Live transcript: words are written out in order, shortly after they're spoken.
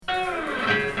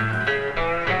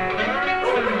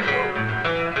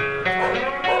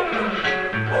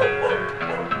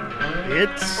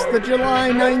It's the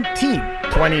July 19th,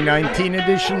 2019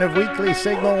 edition of Weekly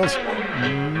Signals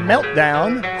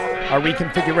Meltdown, a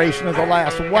reconfiguration of the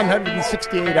last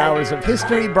 168 hours of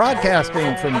history,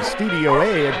 broadcasting from Studio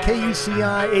A at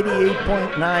KUCI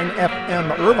 88.9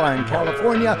 FM, Irvine,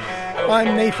 California.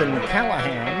 I'm Nathan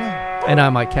Callahan. And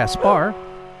I'm Mike Kaspar.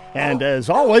 And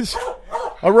as always,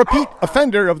 a repeat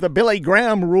offender of the Billy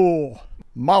Graham rule,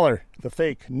 Mahler, the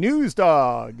fake news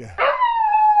dog.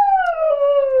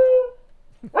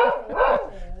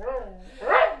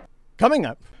 Coming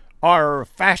up, our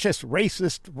fascist,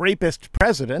 racist, rapist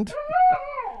president,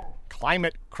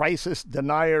 climate crisis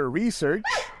denier research,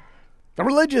 the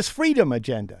religious freedom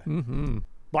agenda,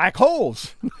 black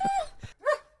holes,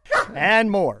 and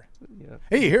more. Yeah.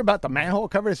 Hey, you hear about the manhole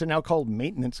covers are now called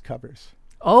maintenance covers?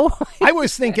 Oh, I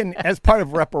was thinking as part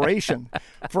of reparation,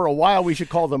 for a while we should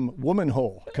call them woman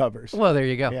hole covers. Well, there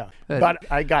you go. Yeah, but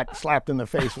I got slapped in the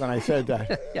face when I said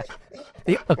that. Yeah.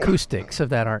 The acoustics of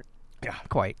that aren't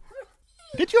quite.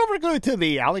 Did you ever go to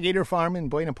the alligator farm in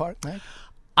Buena Park, Matt?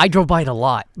 I drove by it a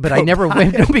lot, but I never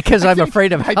went because I'm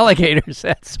afraid of alligators.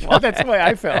 That's why. That's the way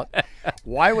I felt.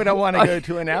 Why would I want to go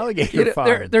to an alligator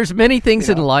farm? There's many things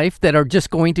in life that are just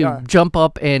going to jump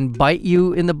up and bite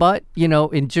you in the butt,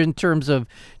 in terms of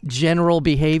general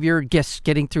behavior,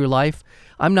 getting through life.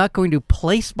 I'm not going to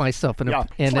place myself in a...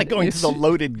 It's like going to the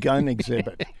loaded gun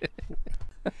exhibit.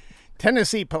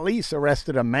 Tennessee police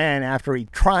arrested a man after he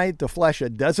tried to flush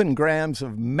 12 grams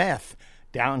of meth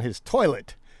down his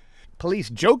toilet. Police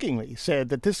jokingly said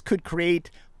that this could create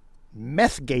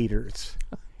meth gators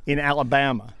in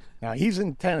Alabama. Now, he's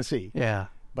in Tennessee. Yeah.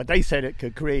 But they said it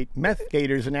could create meth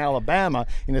gators in Alabama.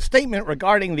 In a statement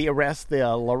regarding the arrest,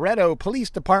 the Loretto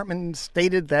Police Department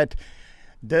stated that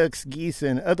ducks, geese,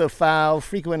 and other fowl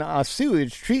frequent our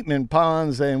sewage treatment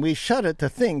ponds, and we shudder to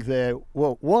think that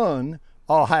what one,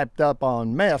 all hyped up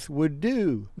on meth, would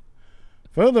do.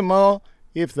 Furthermore,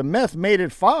 if the meth made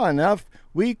it far enough,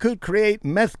 we could create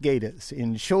meth gators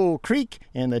in Shoal Creek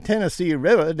and the Tennessee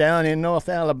River down in North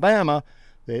Alabama.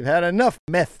 They've had enough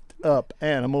methed up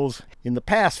animals in the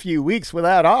past few weeks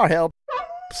without our help.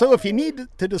 So if you need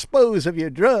to dispose of your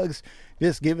drugs,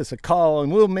 just give us a call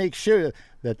and we'll make sure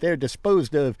that they're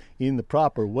disposed of in the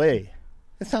proper way.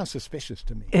 It sounds suspicious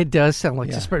to me. It does sound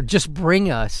like suspicious. Just bring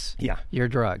us your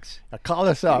drugs. Call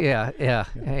us up. Yeah.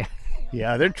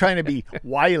 Yeah, they're trying to be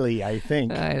wily, I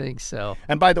think. I think so.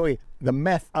 And by the way, the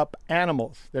meth up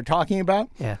animals they're talking about,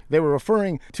 they were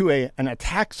referring to an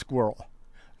attack squirrel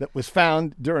that was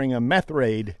found during a meth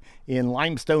raid in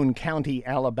Limestone County,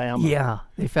 Alabama. Yeah,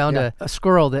 they found a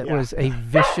squirrel that was a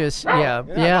vicious,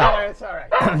 It's all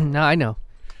right. No, I know.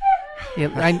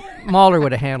 Mahler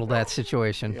would have handled that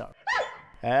situation. Yeah.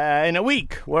 In a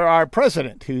week, where our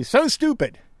president, who's so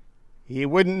stupid, he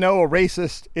wouldn't know a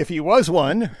racist if he was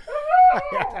one.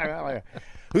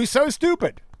 Who's so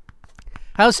stupid?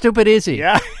 How stupid is he?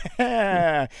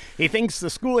 Yeah. He thinks the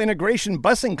school integration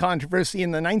busing controversy in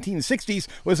the 1960s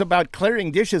was about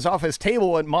clearing dishes off his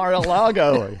table at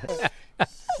Mar-a-Lago.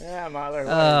 Yeah,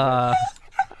 Mahler.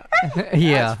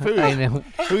 Yeah, food. I know.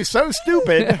 Who's so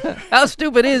stupid? How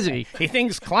stupid is he? He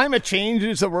thinks climate change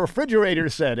is a refrigerator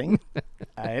setting.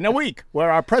 In a week, where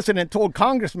our president told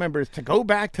Congress members to go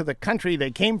back to the country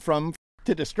they came from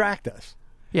to distract us.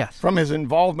 Yes. From his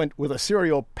involvement with a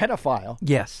serial pedophile.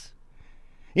 Yes.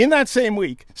 In that same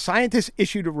week, scientists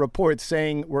issued a report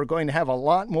saying we're going to have a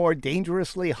lot more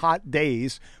dangerously hot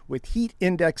days with heat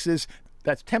indexes,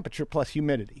 that's temperature plus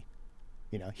humidity.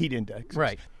 Heat index.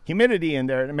 Right. Humidity in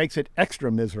there, and it makes it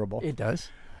extra miserable. It does.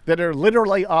 That are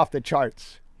literally off the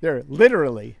charts. They're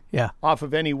literally off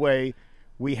of any way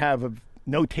we have of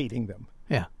notating them.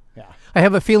 Yeah. Yeah. I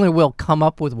have a feeling we'll come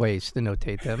up with ways to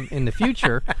notate them in the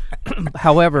future.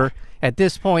 However, at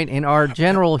this point in our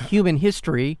general human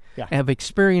history of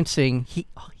experiencing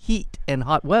heat and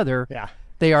hot weather,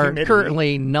 they are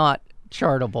currently not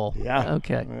chartable. Yeah.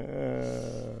 Okay.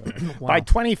 Wow. By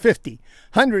 2050,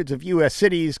 hundreds of U.S.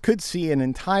 cities could see an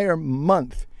entire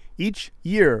month each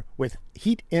year with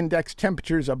heat index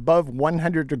temperatures above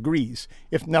 100 degrees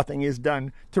if nothing is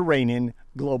done to rein in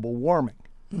global warming.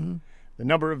 Mm-hmm. The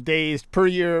number of days per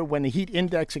year when the heat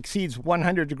index exceeds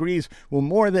 100 degrees will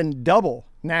more than double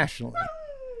nationally.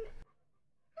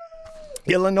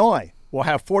 Illinois will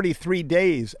have 43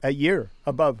 days a year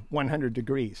above 100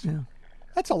 degrees. Yeah.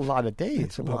 That's a lot of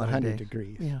days above 100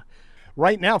 degrees. Yeah.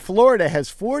 Right now, Florida has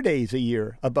 4 days a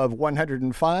year above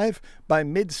 105. By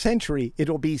mid-century,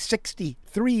 it'll be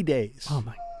 63 days. Oh,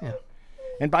 my. Yeah.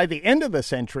 And by the end of the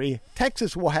century,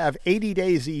 Texas will have 80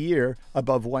 days a year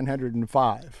above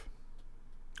 105.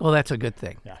 Well, that's a good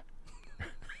thing. Yeah.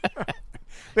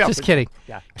 Yeah, Just kidding.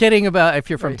 Yeah. Kidding about if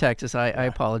you're from Texas. I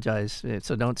apologize.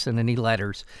 So don't send any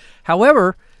letters.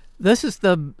 However, this is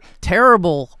the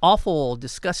terrible, awful,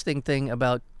 disgusting thing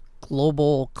about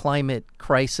global climate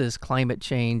crisis, climate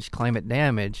change, climate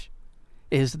damage,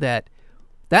 is that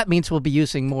means we'll be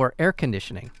using more air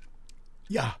conditioning.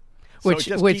 Yeah. So it Which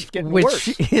just keeps getting worse.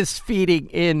 is feeding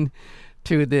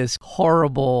into this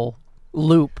horrible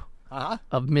loop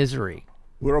of misery.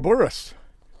 Ouroboros,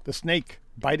 the snake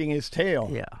biting his tail.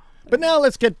 Yeah. But now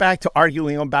let's get back to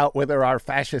arguing about whether our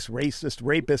fascist, racist,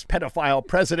 rapist, pedophile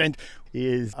president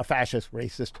is a fascist,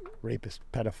 racist, rapist,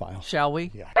 pedophile. Shall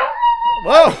we? Yeah.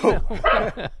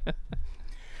 Whoa!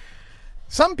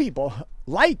 Some people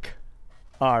like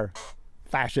our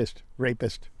fascist,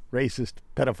 rapist, racist,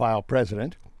 pedophile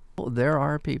president. There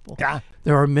are people. Yeah.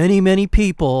 There are many,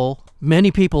 so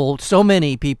many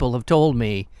people have told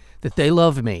me that they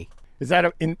love me. Is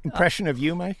that an impression of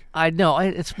you, Mike? I know.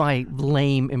 It's my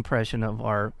lame impression of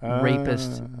our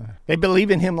rapist. They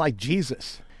believe in him like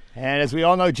Jesus. And as we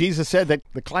all know, Jesus said that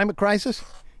the climate crisis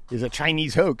is a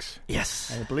Chinese hoax.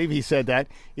 Yes. I believe he said that,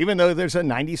 even though there's a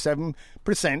 97%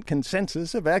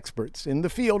 consensus of experts in the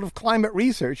field of climate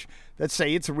research that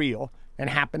say it's real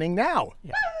and happening now.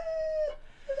 Yeah.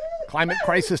 Climate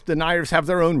crisis deniers have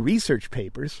their own research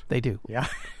papers. They do. Yeah.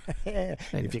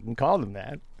 If you can call them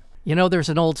that. You know, there's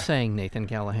an old saying, Nathan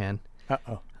Callahan.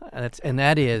 Uh-oh. And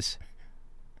that is,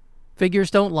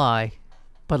 figures don't lie,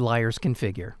 but liars can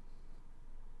figure.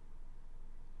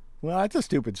 Well, that's a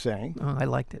stupid saying. Oh, I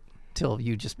liked it till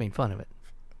you just made fun of it.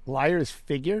 Liars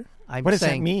figure? I'm What does that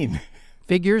saying mean?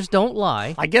 Figures don't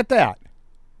lie, I get that.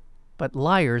 but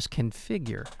liars can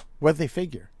figure. What do they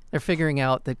figure? They're figuring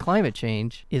out that climate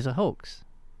change is a hoax.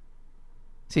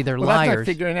 See, they're Well, that's liars. not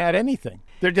figuring out anything.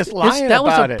 They're just lying that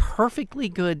was about a it. perfectly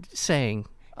good saying.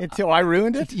 Until I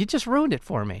ruined it? You just ruined it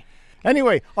for me.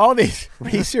 Anyway, all these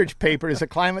research papers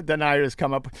that climate deniers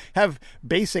come up with have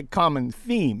basic common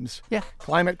themes. Yeah.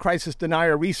 Climate crisis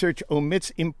denier research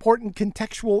omits important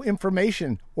contextual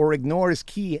information or ignores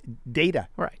key data.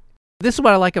 Right. This is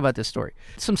what I like about this story.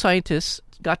 Some scientists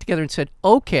got together and said,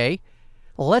 okay,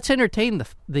 let's entertain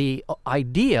the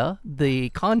idea, the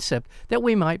concept that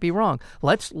we might be wrong.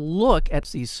 Let's look at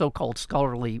these so-called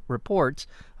scholarly reports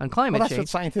on climate Well, that's change what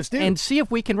scientists do. and see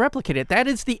if we can replicate it. That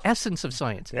is the essence of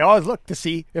science. They always look to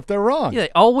see if they're wrong. Yeah, they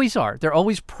always are. They're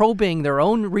always probing their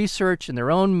own research and their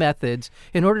own methods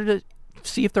in order to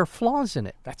see if there are flaws in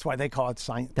it. That's why they call it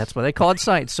science. That's why they call it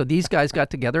science. So these guys got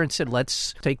together and said,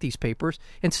 let's take these papers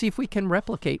and see if we can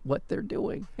replicate what they're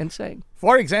doing and saying.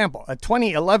 For example, a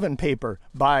 2011 paper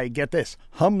by, get this,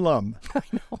 Humlum. I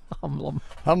know, Humlum.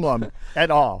 Humlum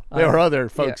et al. There are other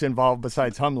folks yeah. involved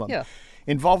besides Humlum. Yeah.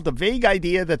 Involved a vague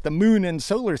idea that the moon and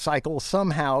solar cycle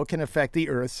somehow can affect the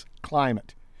Earth's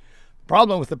climate. The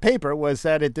problem with the paper was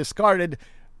that it discarded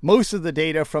most of the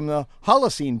data from the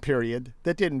Holocene period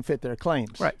that didn't fit their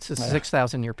claims. Right, it's a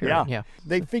 6,000-year period. Yeah.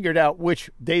 They figured out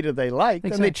which data they liked,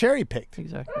 and they cherry-picked.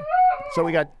 Exactly. So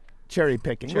we got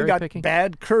cherry-picking. We Cherry-picking. got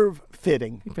bad curve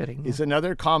fitting. Fitting, is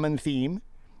another common theme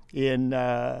in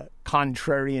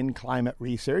contrarian climate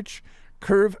research.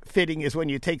 Curve fitting is when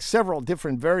you take several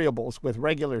different variables with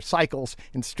regular cycles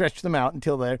and stretch them out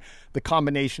until the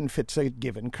combination fits a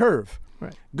given curve.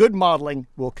 Right. Good modeling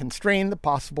will constrain the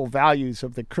possible values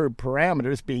of the curve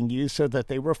parameters being used so that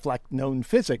they reflect known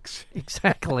physics.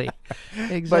 Exactly.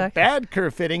 But bad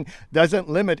curve fitting doesn't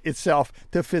limit itself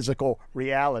to physical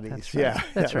realities. That's right. Yeah,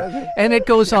 That's right. And it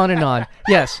goes on and on.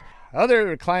 Yes.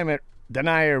 Other climate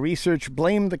denier research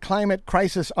blamed the climate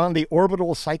crisis on the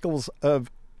orbital cycles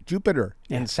of Jupiter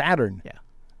and Saturn.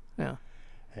 Yeah.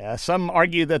 Some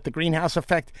argue that the greenhouse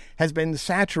effect has been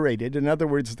saturated. In other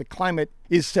words, the climate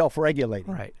is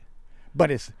self-regulating. Right.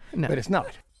 But it's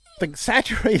not. The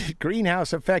saturated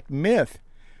greenhouse effect myth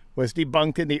was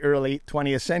debunked in the early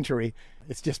 20th century.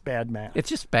 It's just bad math. It's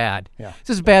just bad. Yeah.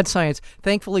 This is bad science.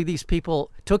 Thankfully, these people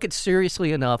took it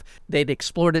seriously enough. They'd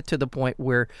explored it to the point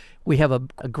where we have a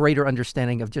greater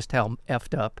understanding of just how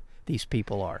effed up these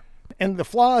people are. And the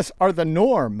flaws are the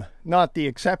norm, not the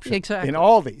exception. Exactly. In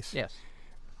all these. Yes.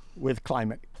 With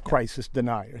climate crisis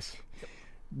deniers.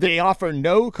 They offer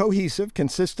no cohesive,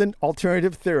 consistent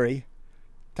alternative theory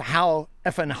to how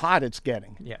effing hot it's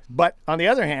getting. Yes. But on the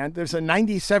other hand, there's a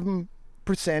 97%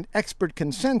 expert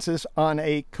consensus on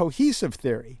a cohesive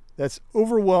theory that's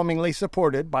overwhelmingly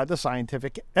supported by the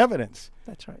scientific evidence.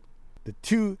 That's right. The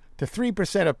 2 to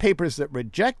 3% of papers that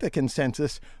reject the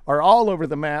consensus are all over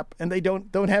the map, and they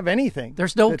don't have anything.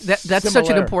 There's no that's such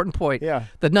an important point. Yeah.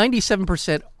 The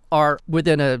 97% are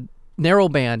within a narrow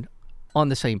band on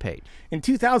the same page. In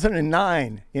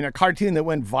 2009, in a cartoon that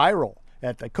went viral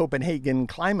At the Copenhagen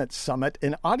Climate Summit,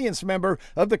 an audience member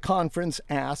of the conference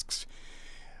asks,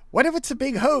 "What if it's a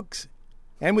big hoax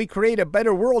and we create a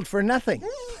better world for nothing?"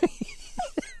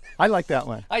 I like that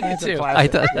one. I did too. I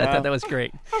thought that was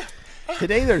great.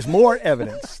 Today, there's more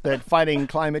evidence that fighting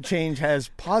climate change has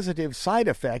positive side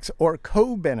effects or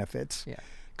co-benefits. Yeah.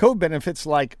 Co-benefits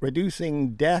like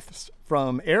reducing deaths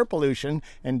from air pollution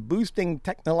and boosting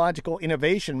technological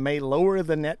innovation may lower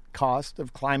the net cost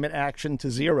of climate action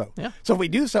to zero. Yeah. So if we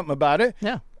do something about it,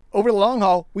 Yeah. over the long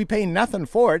haul, we pay nothing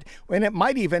for it, and it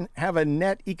might even have a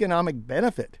net economic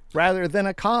benefit rather than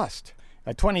a cost.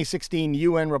 A 2016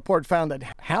 UN report found that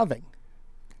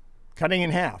cutting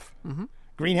in half,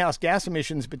 greenhouse gas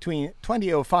emissions between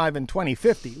 2005 and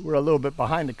 2050, we're a little bit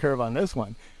behind the curve on this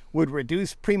one, would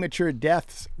reduce premature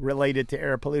deaths related to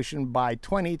air pollution by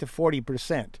 20 to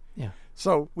 40%. Yeah.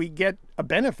 So we get a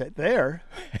benefit there,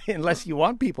 unless you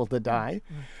want people to die.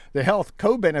 The health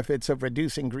co-benefits of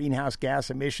reducing greenhouse gas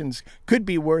emissions could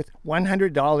be worth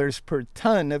 $100 per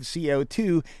ton of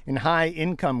CO2 in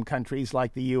high-income countries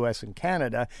like the U.S. and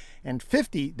Canada, and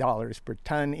 $50 per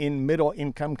ton in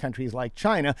middle-income countries like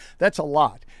China. That's a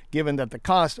lot, given that the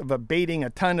cost of abating a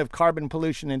ton of carbon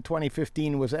pollution in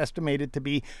 2015 was estimated to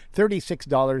be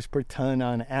 $36 per ton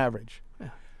on average.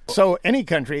 So any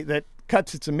country that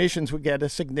cuts its emissions would get a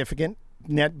significant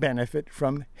net benefit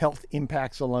from health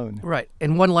impacts alone. Right.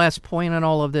 And one last point on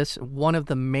all of this, one of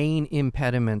the main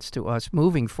impediments to us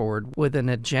moving forward with an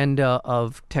agenda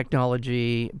of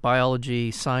technology,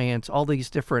 biology, science, all these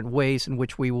different ways in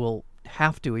which we will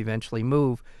have to eventually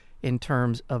move in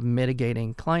terms of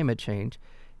mitigating climate change,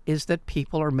 is that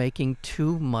people are making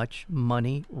too much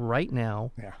money right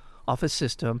now off a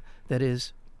system that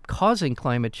is causing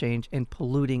climate change and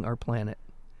polluting our planet.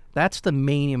 That's the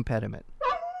main impediment.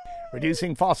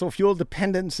 Reducing fossil fuel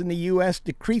dependence in the U.S.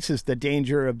 decreases the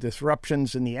danger of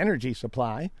disruptions in the energy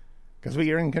supply because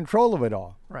we are in control of it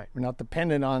all. Right. We're not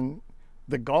dependent on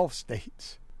the Gulf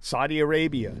states, Saudi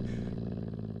Arabia.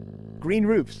 Green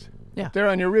roofs. Yeah. Up there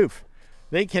on your roof.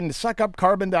 They can suck up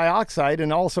carbon dioxide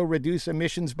and also reduce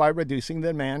emissions by reducing the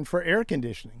demand for air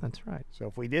conditioning. That's right. So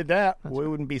if we did that, we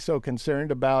wouldn't be so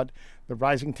concerned about the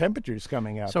rising temperatures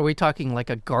coming up. So are we talking like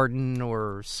a garden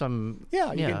or some...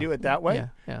 Yeah, you can do it that way. Yeah,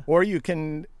 yeah. Or you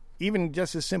can even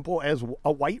just as simple as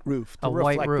a white roof to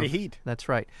reflect the heat. That's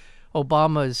right.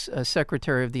 Obama's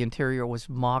Secretary of the Interior was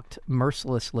mocked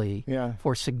mercilessly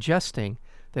for suggesting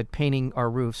that painting our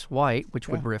roofs white, which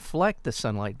would reflect the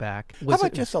sunlight back. How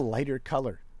about just a lighter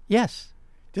color? Yes.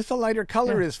 Just a lighter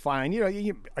color is fine. You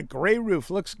know, a gray roof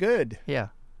looks good. Yeah.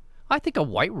 I think a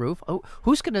white roof. Oh,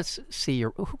 who's going to see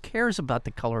your... Who cares about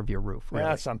the color of your roof, really?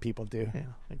 Yeah, some people do. Yeah,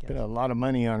 I guess. Spend a lot of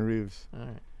money on roofs. All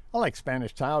right. I like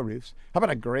Spanish tile roofs. How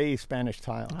about a gray Spanish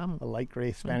tile? A light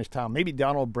gray Spanish tile. Maybe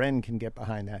Donald Bren can get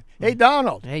behind that. Hey,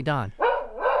 Donald! Hey, Don.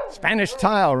 Spanish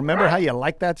tile. Remember how you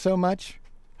like that so much?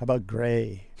 How about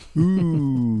gray?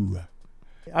 Ooh.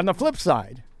 On the flip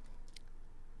side,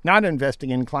 not investing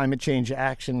in climate change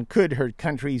action could hurt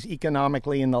countries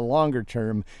economically in the longer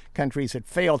term. Countries that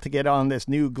fail to get on this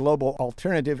new global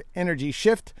alternative energy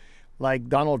shift, like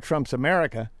Donald Trump's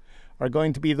America, are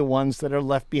going to be the ones that are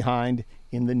left behind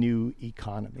in the new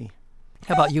economy.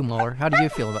 How about you, Mueller? How do you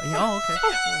feel about it? Oh, okay.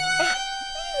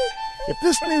 If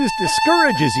this news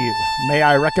discourages you, may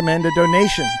I recommend a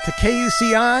donation to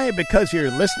KUCI because you're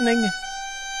listening?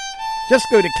 Just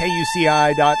go to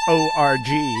KUCI.org.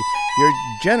 Your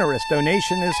generous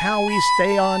donation is how we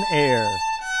stay on air.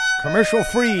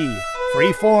 Commercial-free,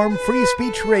 free-form, free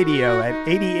speech radio at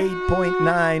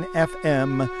 88.9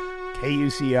 FM,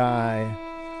 KUCI.org.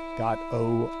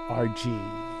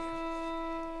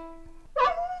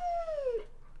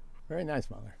 Very nice,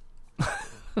 Mother.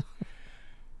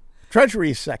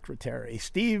 Treasury Secretary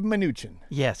Steve Mnuchin.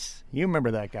 Yes. You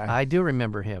remember that guy. I do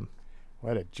remember him.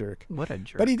 What a jerk. What a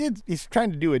jerk. But he's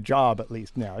trying to do a job at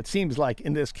least now. It seems like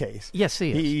in this case. Yes,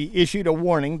 he is. He issued a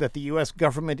warning that the U.S.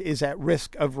 government is at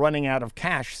risk of running out of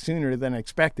cash sooner than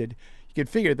expected. You could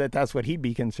figure that that's what he'd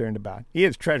be concerned about. He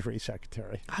is Treasury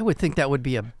Secretary. I would think that would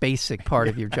be a basic part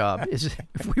of your job. Is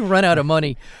if we run out of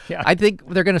money, I think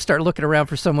they're going to start looking around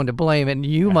for someone to blame, and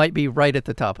you might be right at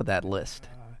the top of that list.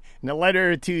 In a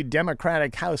letter to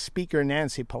Democratic House Speaker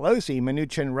Nancy Pelosi,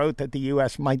 Mnuchin wrote that the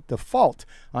U.S. might default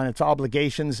on its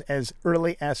obligations as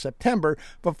early as September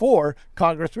before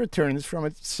Congress returns from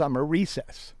its summer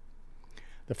recess.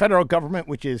 The federal government,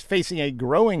 which is facing a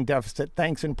growing deficit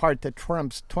thanks in part to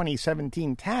Trump's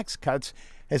 2017 tax cuts,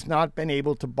 has not been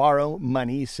able to borrow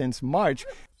money since March.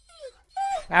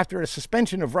 After a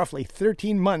suspension of roughly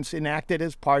 13 months enacted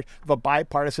as part of a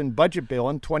bipartisan budget bill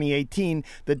in 2018,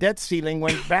 the debt ceiling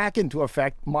went back into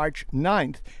effect March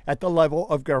 9th at the level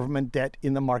of government debt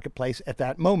in the marketplace at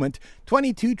that moment,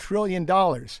 $22 trillion,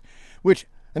 which,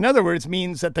 in other words,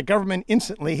 means that the government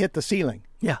instantly hit the ceiling.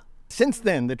 Yeah. Since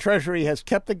then, the Treasury has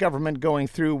kept the government going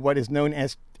through what is known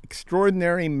as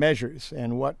extraordinary measures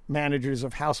and what managers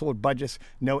of household budgets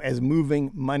know as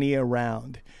moving money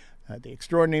around. The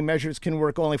extraordinary measures can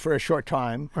work only for a short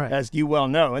time, as you well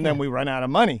know, and then we run out of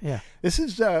money. Yeah. This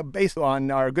is based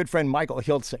on our good friend Michael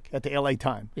Hiltzik at the LA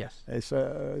Times. Yes. It's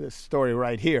this story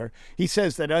right here. He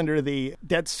says that under the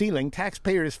debt ceiling,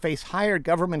 taxpayers face higher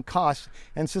government costs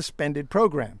and suspended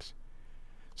programs.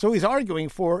 So he's arguing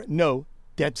for no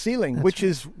debt ceiling, which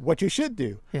is what you should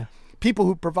do. Yeah. People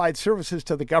who provide services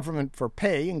to the government for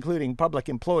pay, including public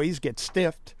employees, get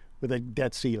stiffed with a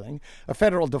debt ceiling. A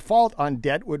federal default on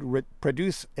debt would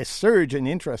produce a surge in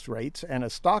interest rates and a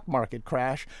stock market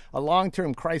crash, a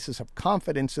long-term crisis of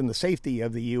confidence in the safety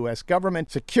of the U.S. government,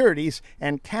 securities,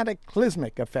 and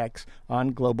cataclysmic effects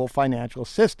on global financial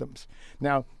systems.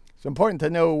 Now, it's important to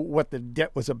know what the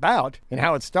debt was about and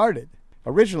how it started.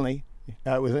 Originally,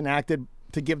 it was enacted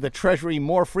to give the Treasury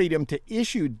more freedom to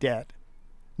issue debt,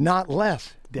 not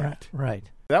less debt. Right.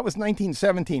 That was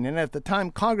 1917, and at the time,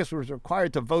 Congress was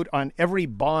required to vote on every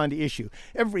bond issue,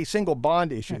 every single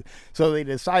bond issue. So they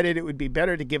decided it would be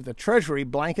better to give the Treasury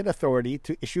blanket authority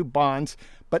to issue bonds,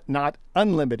 but not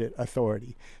unlimited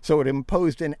authority. So it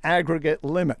imposed an aggregate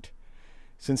limit.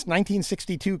 Since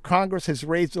 1962, Congress has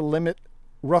raised the limit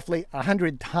roughly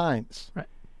 100 times. Right.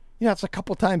 You know, it's a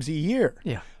couple times a year.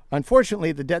 Yeah.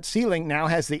 Unfortunately, the debt ceiling now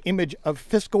has the image of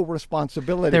fiscal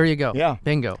responsibility. There you go. Yeah.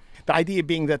 Bingo. The idea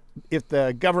being that if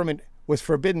the government was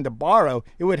forbidden to borrow,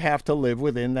 it would have to live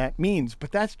within that means.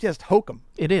 But that's just hokum.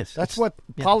 It is. That's what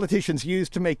politicians use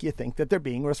to make you think that they're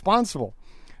being responsible.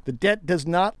 The debt does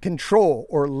not control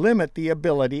or limit the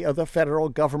ability of the federal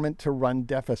government to run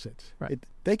deficits. Right.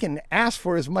 They can ask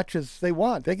for as much as they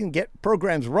want. They can get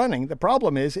programs running. The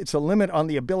problem is it's a limit on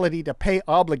the ability to pay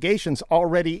obligations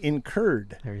already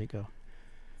incurred. There you go.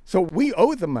 So we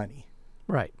owe the money.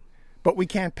 Right. But we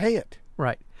can't pay it.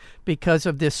 Right. Because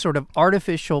of this sort of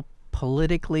artificial,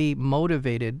 politically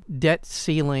motivated debt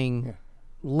ceiling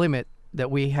limit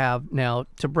that we have now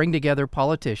to bring together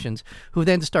politicians who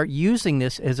then start using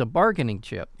this as a bargaining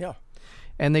chip. Yeah.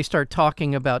 And they start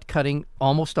talking about cutting,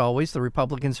 almost always, the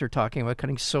Republicans are talking about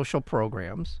cutting social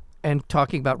programs and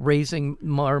talking about raising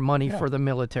more money for the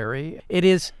military. It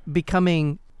is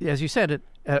becoming, as you said,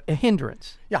 a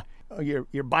hindrance. Yeah.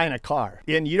 You're buying a car,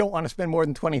 and you don't want to spend more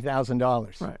than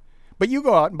 $20,000. Right. But you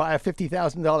go out and buy a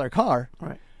 $50,000 car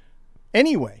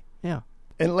anyway. Yeah.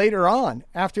 And later on,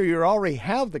 after you already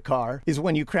have the car, is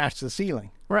when you crash the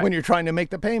ceiling. Right. When you're trying to make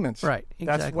the payments. Right. Exactly.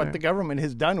 That's what the government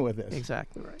has done with this.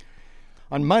 Exactly right.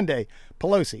 On Monday,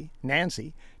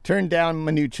 Nancy, turned down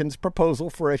Mnuchin's proposal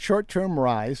for a short-term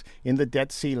rise in the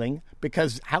debt ceiling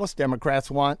because House Democrats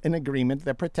want an agreement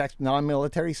that protects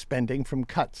non-military spending from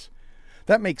cuts.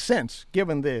 That makes sense,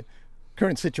 given the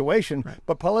current situation,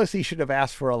 but Pelosi should have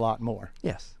asked for a lot more.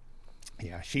 Yes.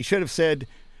 Yeah, she should have said,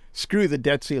 screw the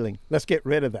debt ceiling. Let's get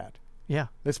rid of that. Yeah.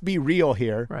 Let's be real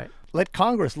here. Right. Let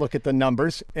Congress look at the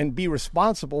numbers and be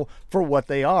responsible for what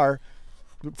they are,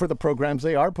 for the programs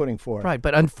they are putting forth. Right.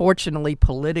 But unfortunately,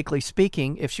 politically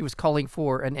speaking, if she was calling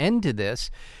for an end to this,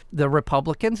 the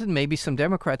Republicans and maybe some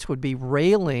Democrats would be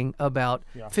railing about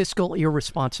fiscal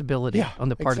irresponsibility on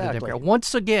the part of the Democrats.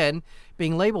 Once again,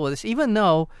 being labeled with this, even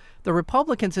though the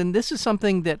Republicans, and this is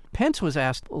something that Pence was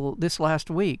asked this last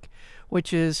week,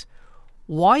 which is,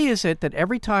 why is it that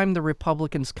every time the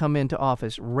Republicans come into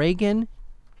office, Reagan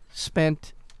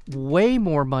spent way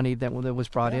more money than was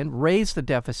brought in, raised the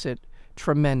deficit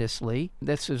tremendously.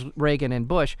 This is Reagan and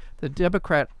Bush. The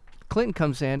Democrat Clinton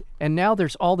comes in, and now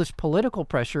there's all this political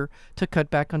pressure to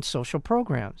cut back on social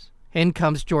programs. In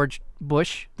comes George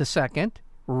Bush II,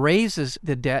 raises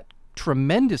the debt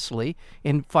tremendously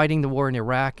in fighting the war in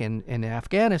Iraq and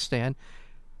Afghanistan.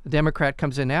 The Democrat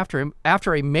comes in after him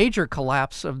after a major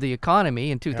collapse of the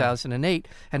economy in 2008,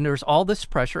 and there's all this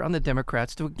pressure on the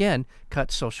Democrats to, again,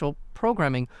 cut social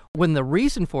programming when the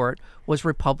reason for it was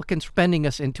Republicans spending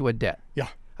us into a debt. Yeah.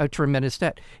 A tremendous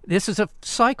debt. This is a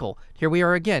cycle. Here we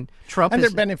are again. Trump and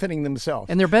they're benefiting themselves.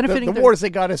 And they're benefiting the wars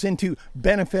they got us into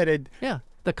benefited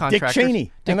the contractors. Dick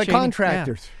Cheney and the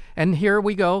contractors. Yeah. And here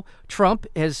we go. Trump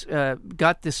has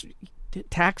got this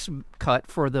tax cut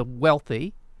for the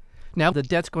wealthy. Now the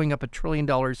debt's going up $1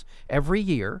 trillion every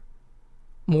year,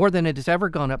 more than it has ever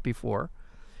gone up before.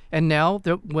 And now,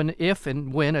 if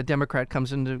and when a Democrat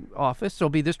comes into office, there'll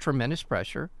be this tremendous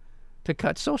pressure to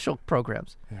cut social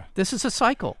programs. Yeah. This is a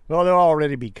cycle. Well, they'll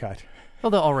already be cut.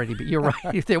 Well, they'll already be. You're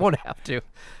right. They won't have to.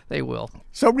 They will.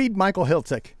 So read Michael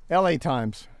Hiltzik, L.A.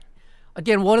 Times.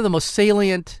 Again, one of the most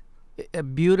salient,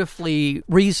 beautifully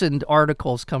reasoned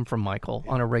articles come from Michael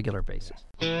on a regular basis.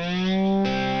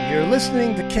 You're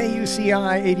listening to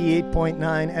KUCI 88.9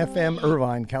 FM,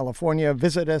 Irvine, California.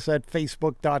 Visit us at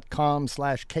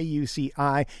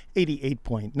facebook.com/KUCI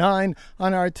 88.9,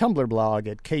 on our Tumblr blog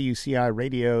at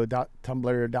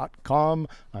kuciradio.tumblr.com,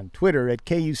 on Twitter at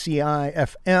KUCI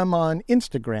FM, on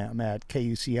Instagram at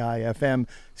KUCI FM.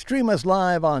 Stream us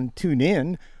live on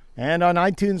TuneIn, and on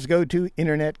iTunes, go to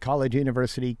Internet College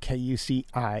University,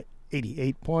 KUCI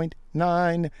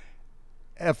 88.9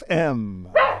 FM.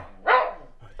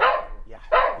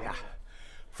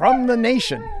 From The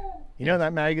Nation. You know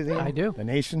that magazine? I do. The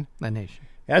Nation? The Nation.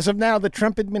 As of now, the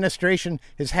Trump administration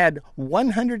has had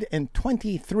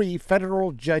 123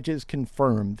 federal judges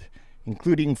confirmed,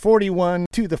 including 41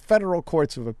 to the federal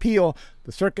courts of appeal,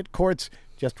 the circuit courts,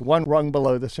 just one rung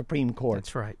below the Supreme Court.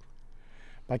 That's right.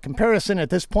 By comparison,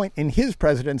 at this point in his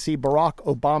presidency, Barack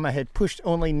Obama had pushed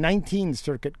only 19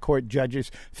 circuit court judges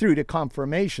through to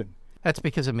confirmation. That's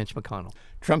because of Mitch McConnell.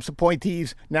 Trump's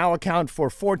appointees now account for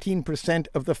 14%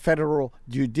 of the federal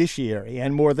judiciary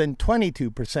and more than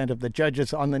 22% of the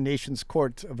judges on the nation's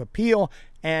courts of appeal,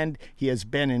 and he has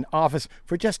been in office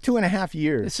for just 2.5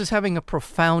 years. This is having a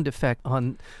profound effect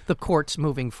on the courts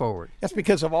moving forward. That's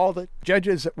because of all the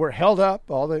judges that were held up,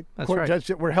 all the judges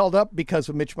that were held up because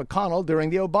of Mitch McConnell during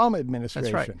the Obama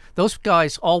administration. That's right. Those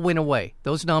guys all went away.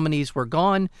 Those nominees were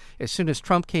gone. As soon as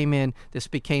Trump came in, this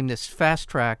became this fast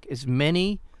track. As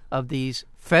many of these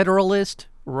Federalist,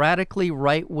 radically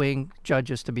right-wing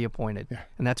judges to be appointed. Yeah.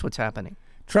 And that's what's happening.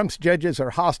 Trump's judges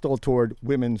are hostile toward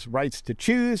women's rights to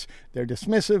choose. They're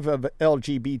dismissive of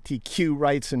LGBTQ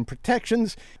rights and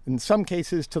protections, in some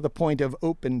cases to the point of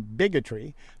open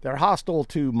bigotry. They're hostile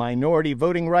to minority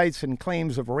voting rights and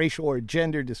claims of racial or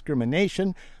gender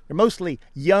discrimination. They're mostly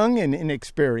young and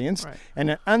inexperienced, right. And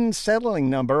an unsettling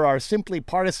number are simply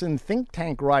partisan think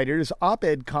tank writers,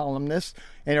 op-ed columnists,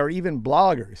 and are even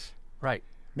bloggers. Right.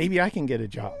 Maybe I can get a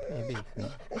job. Maybe.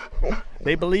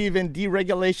 They believe in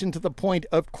deregulation to the point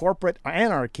of corporate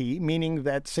anarchy, meaning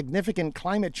that significant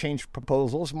climate change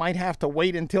proposals might have to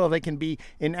wait until they can be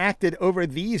enacted over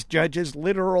these judges'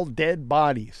 literal dead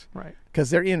bodies. Right. Because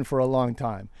they're in for a long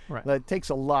time. Right. It takes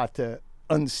a lot to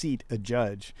unseat a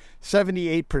judge.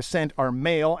 78% are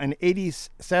male and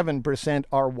 87%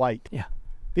 are white. Yeah.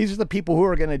 These are the people who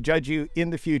are going to judge you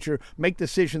in the future, make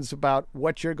decisions about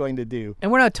what you're going to do.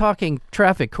 And we're not talking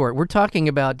traffic court. We're talking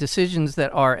about decisions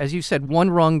that are, as you said,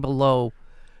 one rung below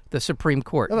the Supreme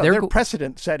Court. No, they're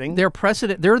precedent setting. They're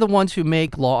the ones who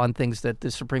make law on things that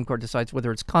the Supreme Court decides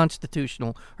whether it's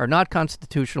constitutional or not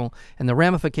constitutional, and the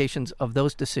ramifications of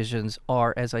those decisions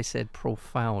are, as I said,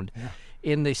 profound. Yeah.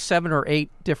 In the 7 or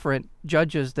 8 different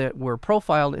judges that were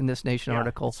profiled in this Nation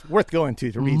article, it's worth going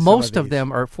to read. Most of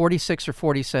them are 46 or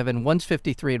 47, one's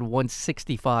 53 and one's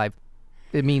 65.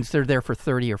 It means they're there for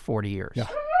 30 or 40 years. Yeah.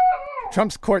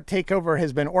 Trump's court takeover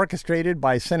has been orchestrated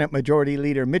by Senate Majority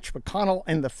Leader Mitch McConnell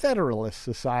and the Federalist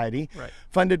Society, right.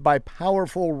 Funded by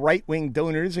powerful right-wing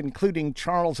donors, including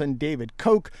Charles and David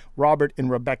Koch, Robert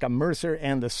and Rebecca Mercer,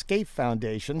 and the Scaife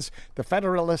Foundations. The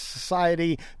Federalist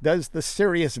Society does the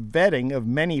serious vetting of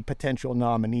many potential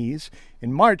nominees.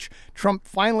 In March, Trump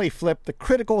finally flipped the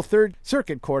critical Third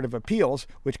Circuit Court of Appeals,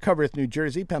 which covers New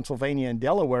Jersey, Pennsylvania, and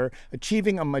Delaware,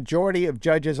 achieving a majority of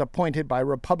judges appointed by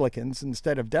Republicans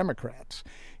instead of Democrats.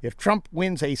 If Trump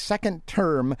wins a second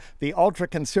term, the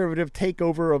ultra-conservative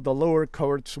takeover of the lower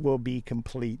courts will be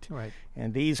complete. Right.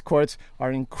 And these courts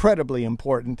are incredibly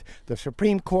important. The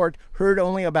Supreme Court heard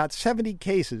only about 70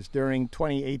 cases during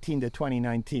 2018 to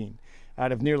 2019,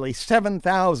 out of nearly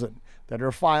 7,000 that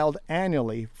are filed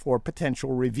annually for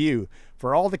potential review.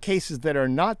 For all the cases that are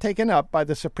not taken up by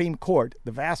the Supreme Court,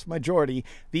 the vast majority,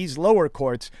 these lower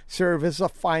courts serve as a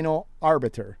final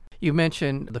arbiter. You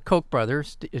mentioned the Koch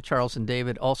brothers, Charles and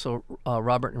David, also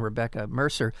Robert and Rebecca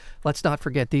Mercer. Let's not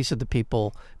forget these are the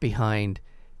people behind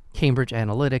Cambridge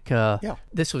Analytica. Yeah.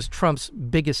 This was Trump's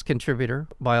biggest contributor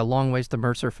by a long ways, the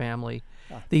Mercer family.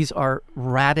 Yeah. These are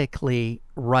radically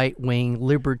right-wing,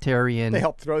 libertarian. They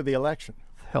helped throw the election.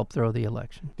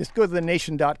 Just go to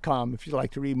thenation.com if you'd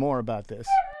like to read more about this.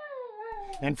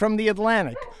 And from The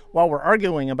Atlantic, while we're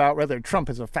arguing about whether Trump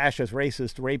is a fascist,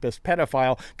 racist, rapist,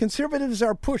 pedophile, conservatives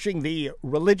are pushing the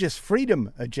religious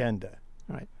freedom agenda.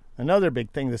 Right. Another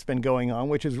big thing that's been going on,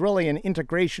 which is really an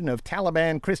integration of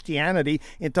Taliban Christianity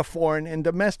into foreign and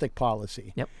domestic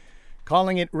policy. Yep.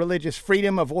 Calling it religious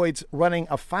freedom avoids running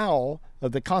afoul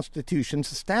of the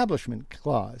Constitution's Establishment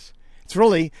Clause. It's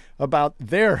really about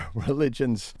their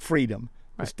religion's freedom.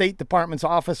 The State Department's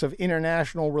Office of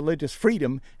International Religious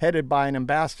Freedom, headed by an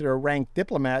ambassador-ranked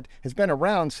diplomat, has been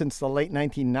around since the late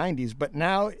 1990s, but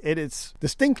now it is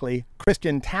distinctly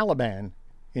Christian Taliban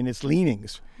in its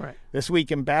leanings. Right. This week,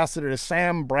 Ambassador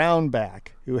Sam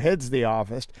Brownback, who heads the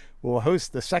office, will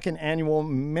host the second annual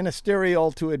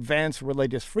Ministerial to Advance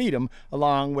Religious Freedom,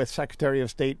 along with Secretary of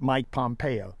State Mike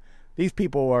Pompeo. These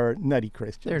people are nutty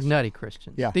Christians. They're nutty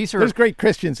Christians. Yeah. There's great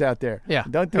Christians out there. Yeah.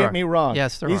 Don't get me wrong.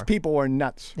 Yes, there These are. people are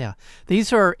nuts. Yeah.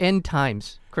 These are end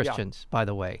times Christians, by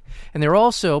the way. And they're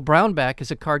also, Brownback is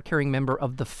a card-carrying member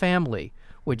of The Family,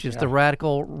 which is the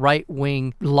radical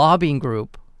right-wing lobbying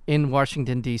group in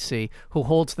Washington, D.C., who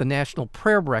holds the National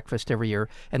Prayer Breakfast every year.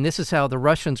 And this is how the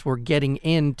Russians were getting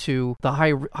into the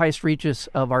highest reaches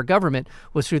of our government,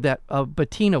 was through that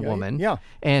Bettina woman. Yeah.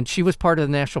 And she was part of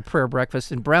the National Prayer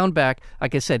Breakfast. And Brownback,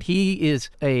 like I said, he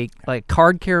is a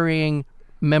card-carrying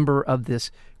member of this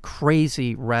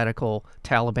crazy radical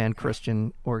Taliban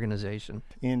Christian organization.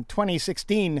 In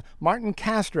 2016, Martin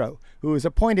Castro, who was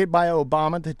appointed by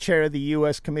Obama to chair the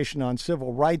U.S. Commission on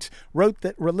Civil Rights, wrote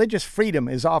that religious freedom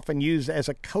is often used as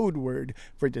a code word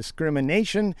for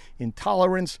discrimination,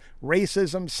 intolerance,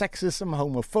 racism, sexism,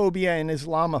 homophobia, and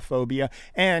Islamophobia,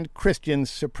 and Christian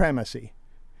supremacy.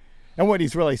 And what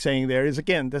he's really saying there is,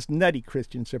 again, this nutty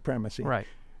Christian supremacy. Right.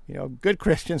 You know, good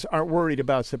Christians aren't worried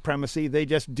about supremacy. They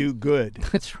just do good.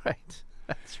 That's right.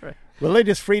 That's right.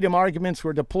 Religious freedom arguments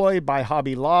were deployed by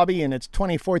Hobby Lobby in its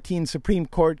 2014 Supreme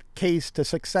Court case to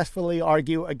successfully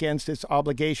argue against its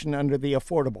obligation under the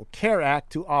Affordable Care Act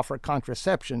to offer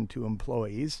contraception to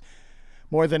employees.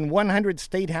 More than 100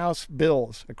 state house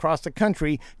bills across the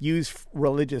country use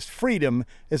religious freedom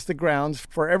as the grounds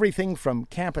for everything from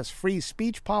campus free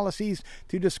speech policies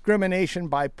to discrimination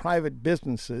by private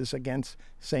businesses against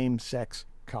same-sex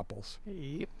couples.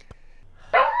 Yep.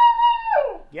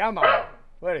 Yeah, Mama.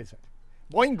 What is it?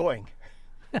 Boing, boing.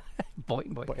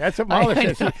 Boing, boing. That's what Mahler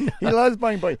says. He loves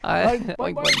boing, boing. Boing,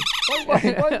 boing, boing, boing,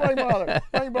 boing, boing, boing, Mahler.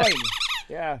 Boing, boing.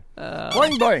 Yeah.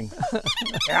 Boing, boing.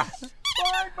 Yeah.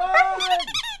 Boing, boing.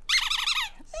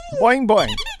 Boing,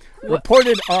 boing.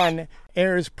 Reported on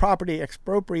Ayers property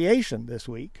expropriation this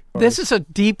week. This is a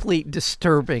deeply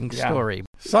disturbing story.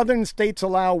 Southern states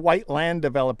allow white land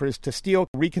developers to steal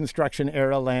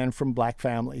Reconstruction-era land from black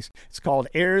families. It's called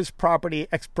Ayers property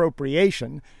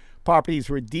expropriation. Properties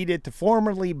were deeded to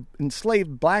formerly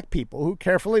enslaved black people who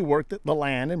carefully worked the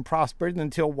land and prospered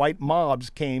until white mobs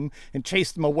came and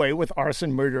chased them away with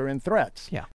arson, murder, and threats.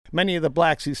 Yeah. Many of the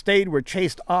blacks who stayed were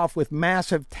chased off with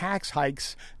massive tax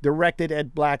hikes directed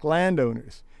at black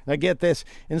landowners. Now get this,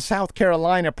 in South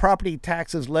Carolina, property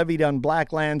taxes levied on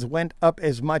black lands went up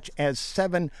as much as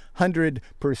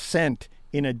 700%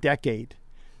 in a decade.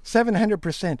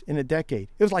 700% in a decade.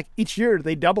 It was like each year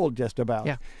they doubled just about.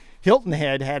 Yeah. Hilton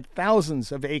Head had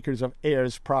thousands of acres of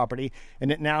Ayers property, and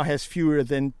it now has fewer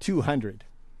than 200.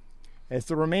 As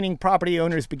the remaining property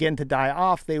owners began to die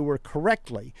off, they were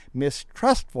correctly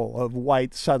mistrustful of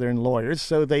white Southern lawyers,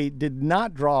 so they did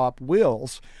not draw up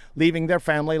wills, leaving their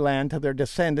family land to their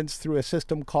descendants through a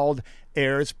system called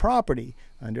heirs property,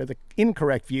 under the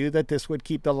incorrect view that this would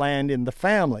keep the land in the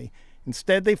family.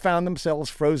 Instead, they found themselves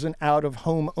frozen out of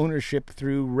home ownership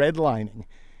through redlining.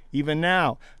 Even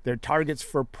now, they're targets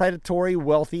for predatory,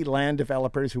 wealthy land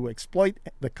developers who exploit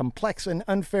the complex and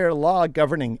unfair law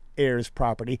governing heirs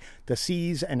property to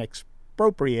seize and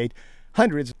expropriate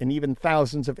hundreds and even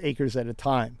thousands of acres at a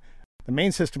time. The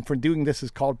main system for doing this is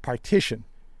called partition.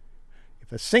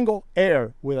 If a single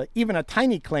heir with even a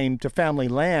tiny claim to family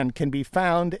land can be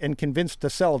found and convinced to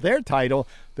sell their title,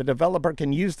 the developer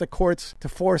can use the courts to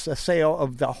force a sale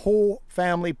of the whole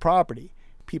family property.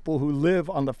 People who live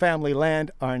on the family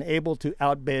land are unable to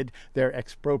outbid their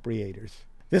expropriators.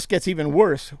 This gets even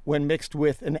worse when mixed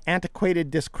with an antiquated,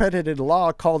 discredited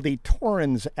law called the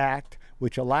Torrens Act,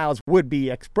 which allows would-be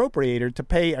expropriator to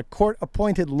pay a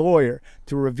court-appointed lawyer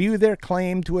to review their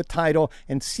claim to a title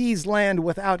and seize land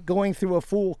without going through a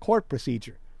full court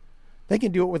procedure. They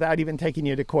can do it without even taking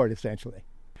you to court, essentially.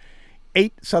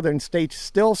 8 southern states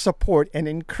still support and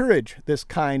encourage this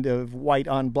kind of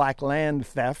white-on-black land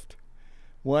theft.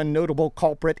 One notable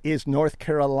culprit is North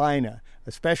Carolina,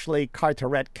 especially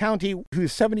Carteret County,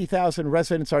 whose 70,000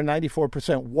 residents are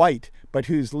 94% white, but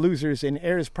whose losers in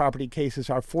heirs property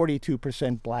cases are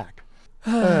 42% black.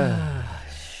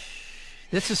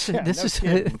 This is No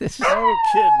kidding.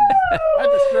 That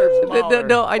disturbs Mahler.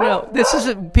 No, I know.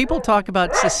 People talk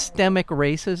about systemic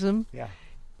racism. Yeah.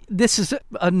 This is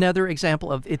another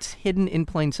example of it's hidden in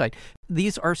plain sight.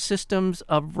 These are systems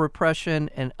of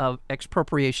repression and of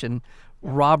expropriation,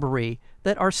 robbery,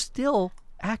 that are still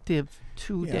active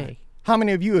today. How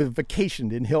many of you have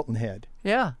vacationed in Hilton Head?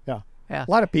 Yeah. Yeah. Yeah.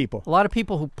 A lot of people. A lot of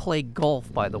people who play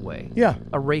golf, by the way. Yeah.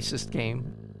 A racist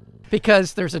game.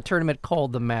 Because there's a tournament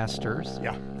called the Masters.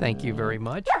 Yeah. Thank you very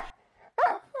much.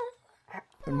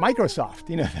 Microsoft,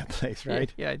 you know that place,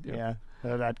 right? Yeah, I do. Yeah,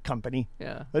 that company.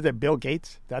 Yeah. Was it Bill Gates?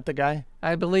 Is that the guy?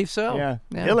 I believe so. Yeah.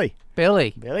 Billy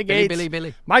Gates.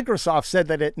 Billy. Microsoft said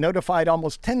that it notified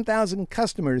almost 10,000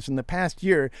 customers in the past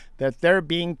year that they're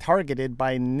being targeted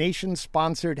by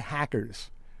nation-sponsored hackers.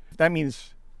 That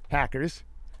means hackers.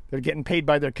 They're getting paid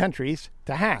by their countries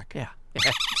to hack. Yeah.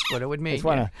 That's what it would mean. Just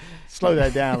want to slow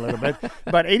that down a little bit.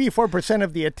 But 84%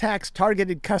 of the attacks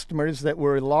targeted customers that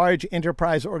were large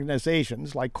enterprise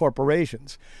organizations like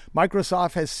corporations.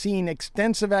 Microsoft has seen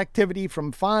extensive activity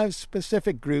from 5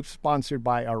 specific groups sponsored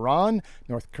by Iran,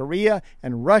 North Korea,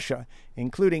 and Russia,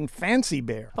 including Fancy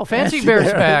Bear. Oh, Fancy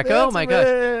Bear's back. Oh, my gosh.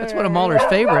 That's one of Mahler's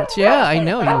favorites. Yeah, I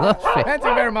know. He loves Fancy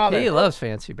Bear Mahler. He loves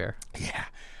Fancy Bear. Yeah.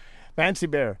 Fancy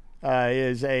Bear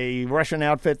is a Russian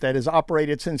outfit that has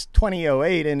operated since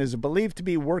 2008 and is believed to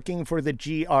be working for the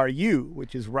GRU,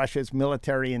 which is Russia's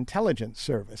military intelligence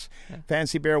service. Yeah.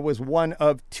 Fancy Bear was one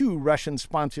of 2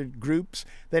 Russian-sponsored groups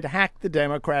that hacked the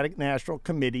Democratic National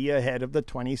Committee ahead of the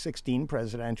 2016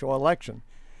 presidential election.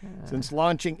 Since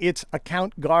launching its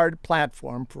Account Guard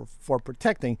platform for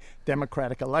protecting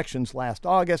democratic elections last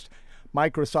August,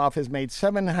 Microsoft has made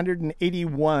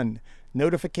 781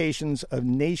 notifications of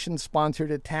nation-sponsored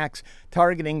attacks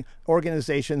targeting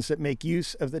organizations that make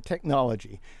use of the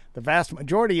technology. The vast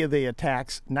majority of the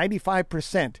attacks,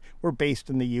 95%, were based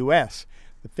in the U.S.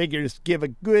 The figures give a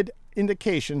good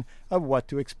indication of what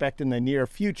to expect in the near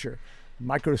future.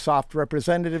 Microsoft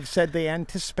representatives said they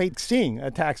anticipate seeing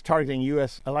attacks targeting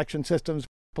U.S. election systems,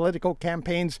 political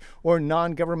campaigns, or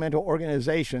non-governmental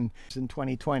organizations in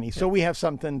 2020. So we have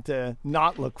something to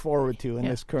not look forward to in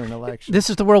this current election. This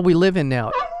is the world we live in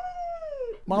now.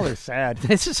 Mahler's sad.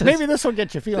 Maybe this will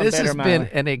get you feeling better, This has been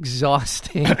an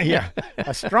exhausting... Yeah.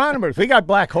 Astronomers. We got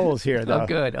black holes here, though. Oh,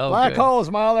 good. Black holes,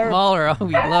 Mahler. Mahler. Oh,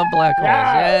 we love black holes.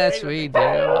 Yes, we do.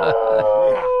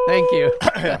 Thank you.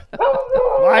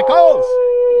 Black holes.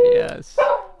 Yes.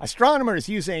 Astronomers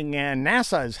using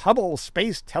NASA's Hubble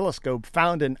Space Telescope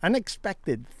found an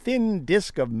unexpected thin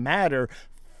disk of matter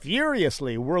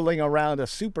furiously whirling around a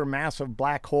supermassive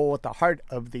black hole at the heart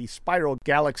of the spiral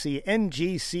galaxy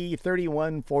NGC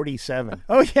 3147.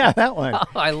 Oh, yeah, that one. Oh,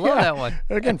 I love that one.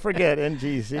 Who can forget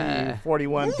NGC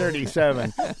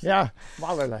 4137? Yeah,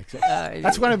 Mahler likes it.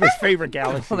 That's one of his favorite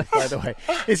galaxies, by the way.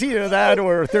 It's either that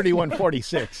or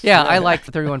 3146. Yeah, I like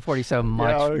 3147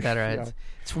 much better. Yeah.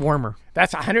 It's warmer.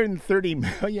 That's 130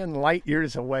 million light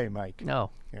years away, Mike. No.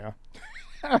 Yeah.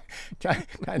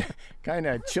 kind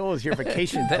of chills your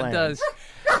vacation plan. That does.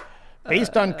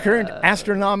 Based on current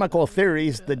astronomical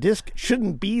theories, the disk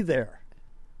shouldn't be there.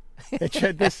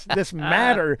 This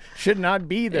matter should not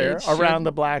be there around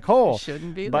the black hole.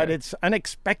 Shouldn't be there. But its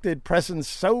unexpected presence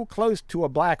so close to a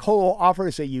black hole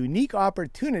offers a unique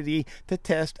opportunity to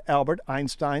test Albert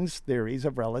Einstein's theories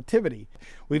of relativity.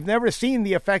 We've never seen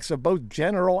the effects of both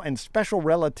general and special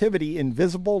relativity in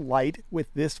visible light with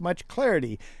this much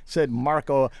clarity, said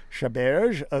Marco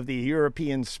Chaberge of the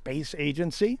European Space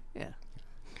Agency. Yeah.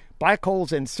 Black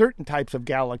holes in certain types of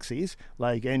galaxies,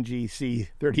 like NGC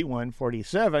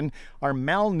 3147, are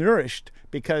malnourished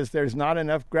because there's not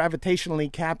enough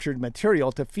gravitationally captured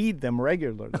material to feed them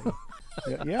regularly.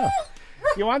 Yeah.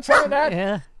 You want some of that?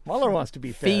 Yeah. Mahler wants to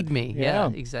be fed. Feed me.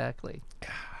 Yeah, exactly.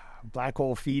 Black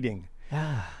hole feeding.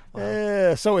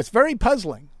 So it's very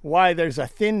puzzling why there's a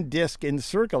thin disk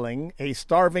encircling a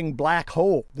starving black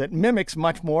hole that mimics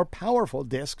much more powerful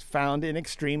disks found in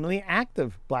extremely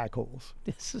active black holes.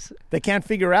 They can't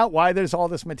figure out why there's all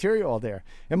this material there.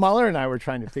 And Mahler and I were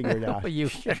trying to figure it out.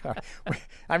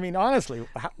 I mean, honestly,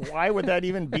 why would that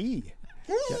even be?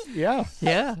 Yeah.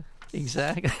 Yeah,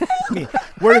 exactly. I mean,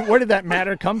 where did that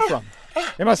matter come from?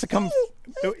 It must have come,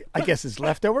 I guess it's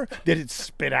leftover. Did it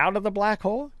spit out of the black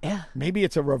hole? Yeah. Maybe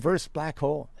it's a reverse black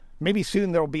hole. Maybe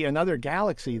soon there'll be another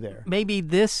galaxy there. Maybe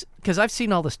this, because I've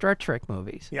seen all the Star Trek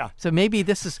movies. Yeah. So maybe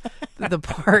this is the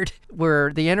part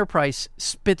where the Enterprise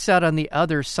spits out on the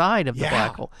other side of the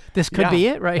black hole. This could be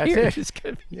it right here. It. This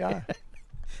could be. Yeah.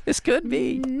 This could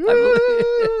be.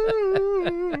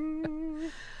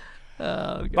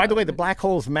 Oh, by the way, the black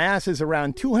hole's mass is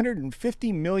around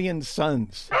 250 million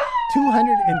suns.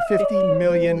 250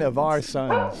 million of our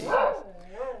suns.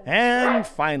 And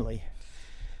finally,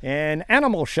 an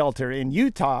animal shelter in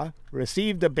Utah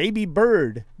received a baby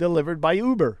bird delivered by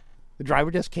Uber. The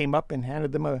driver just came up and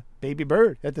handed them a baby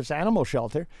bird at this animal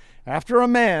shelter after a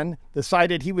man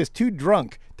decided he was too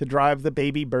drunk to drive the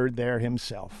baby bird there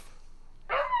himself.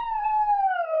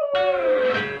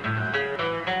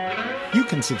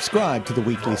 can subscribe to the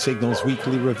Weekly Signals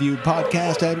Weekly Review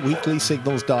podcast at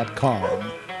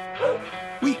weeklysignals.com.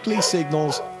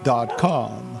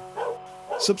 weeklysignals.com.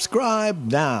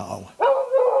 Subscribe now.